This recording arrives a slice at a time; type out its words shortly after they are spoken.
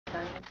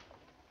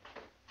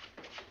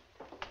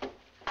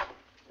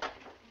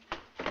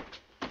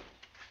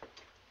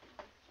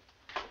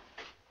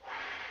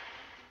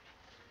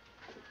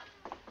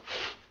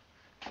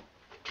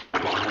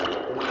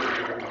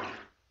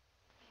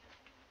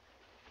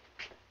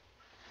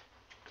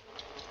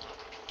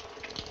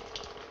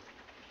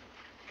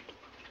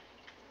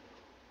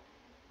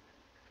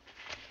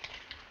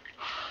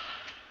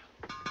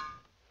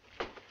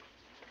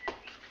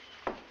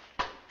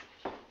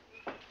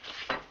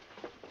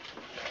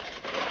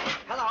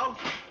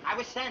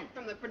was sent.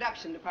 From the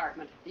production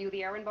department. Are you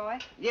the errand boy?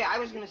 Yeah, I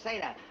was gonna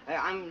say that.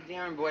 I'm the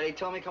errand boy. They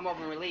told me to come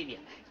over and relieve you.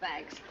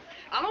 Thanks.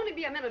 I'll only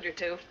be a minute or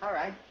two. All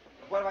right.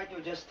 What do I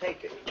do? Just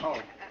take it?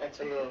 Oh,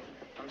 that's a little...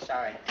 I'm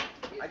sorry.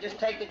 I just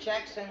take the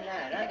checks and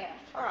that, huh? Yeah.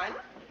 All right.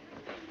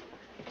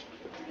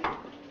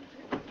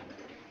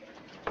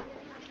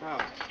 Oh.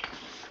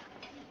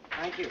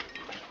 Thank you.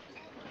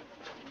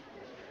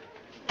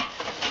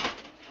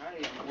 How do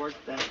you work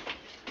that?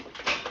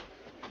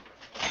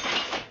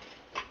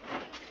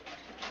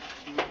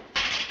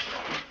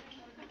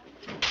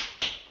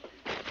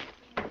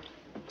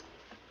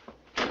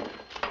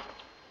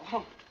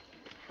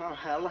 Oh,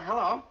 hello.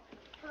 Hello.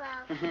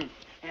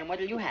 And what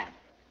do you have?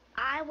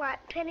 I want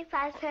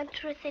 25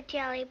 cents worth of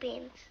jelly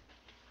beans.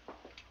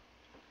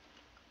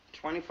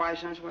 25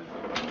 cents worth?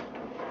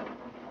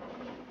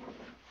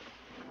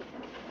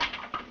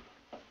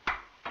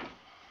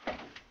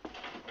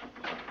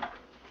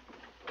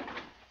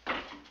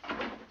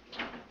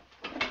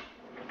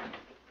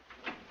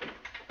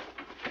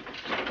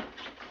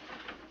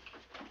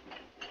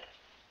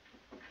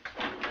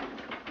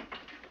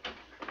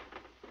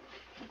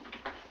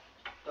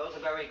 Those are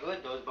very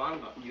good, those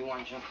bonbons. You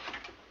want some?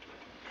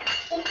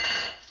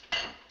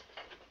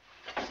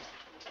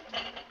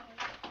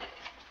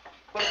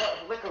 What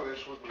about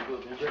licorice would be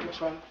good? Is there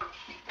this one?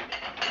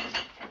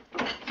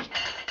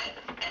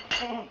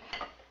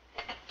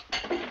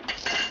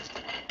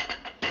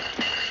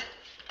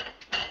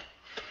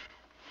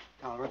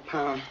 $1 a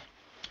pound.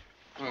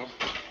 Oh.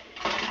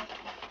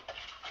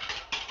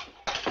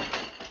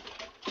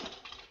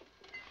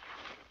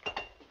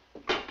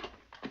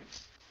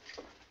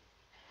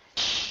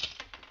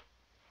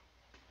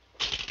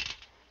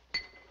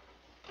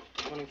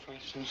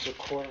 $0.25 a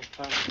quarter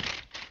pound.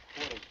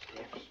 What a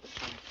gift.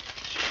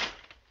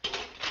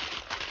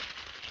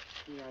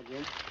 Yeah, I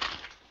did.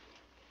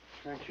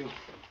 Thank you.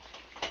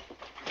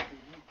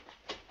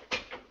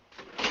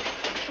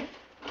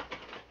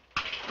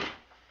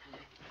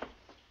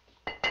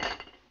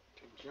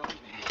 The jelly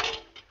bean.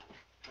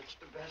 That's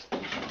the best.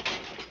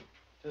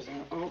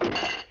 Doesn't open.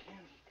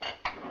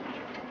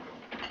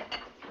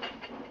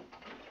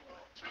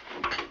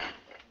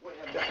 What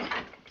have I done?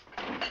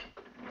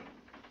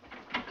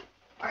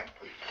 All right.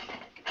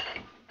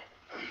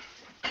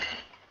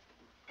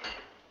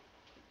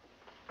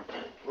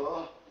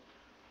 Whoa.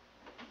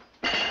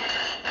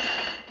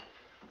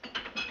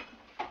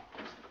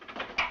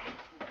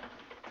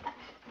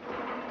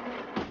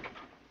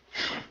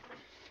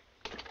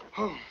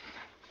 Oh,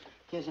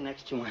 here's an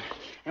extra one.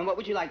 And what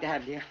would you like to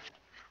have, dear?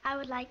 I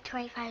would like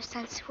 25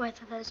 cents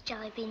worth of those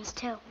jelly beans,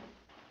 too.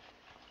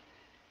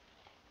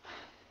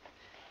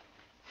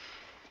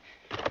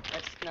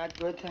 That's not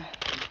good to...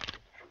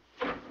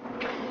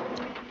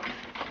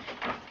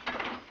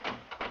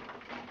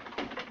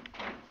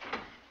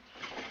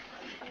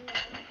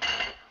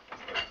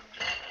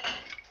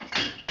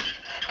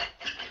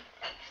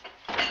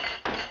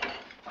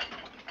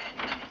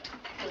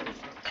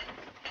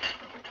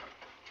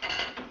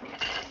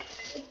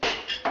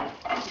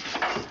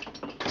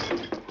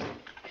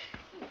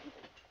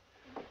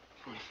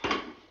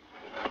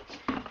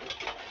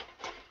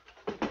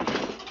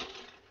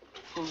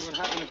 Well, what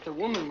happened if the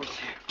woman was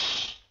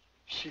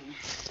here?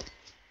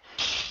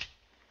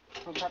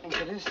 What happened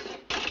to this?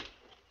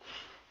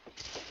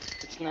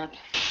 It's not...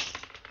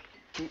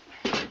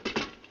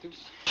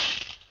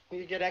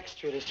 You get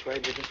extra this way,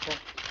 but this is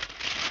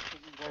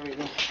very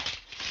good.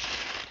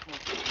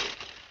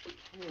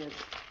 Here,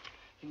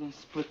 you can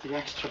split the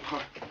extra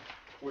part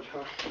with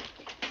her.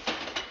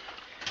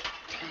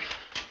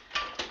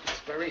 It's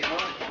very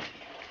hard.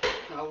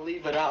 I'll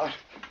leave it out.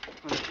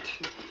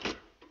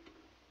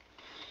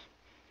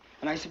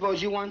 And I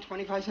suppose you want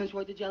 25 cents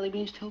worth of jelly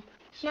beans, too?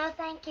 No,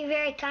 thank you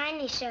very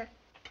kindly, sir.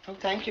 Oh,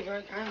 thank you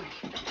very kindly.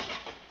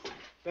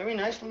 Very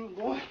nice little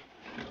boy.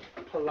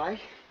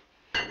 Polite.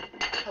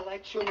 I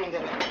like children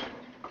that are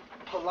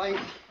polite.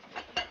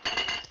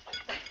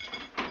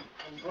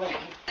 And boy,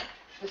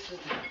 this is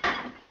the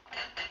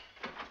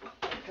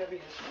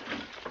heaviest.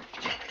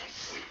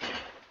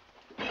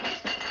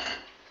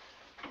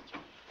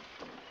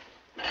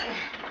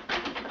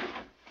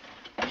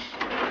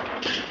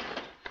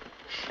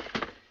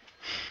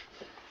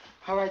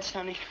 All right,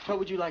 Sonny, what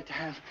would you like to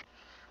have?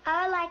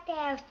 I would like to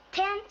have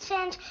 10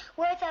 cents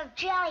worth of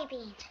jelly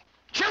beans.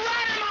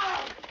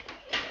 Geronimo!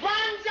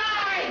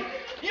 Banzai!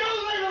 You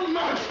little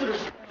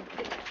monsters!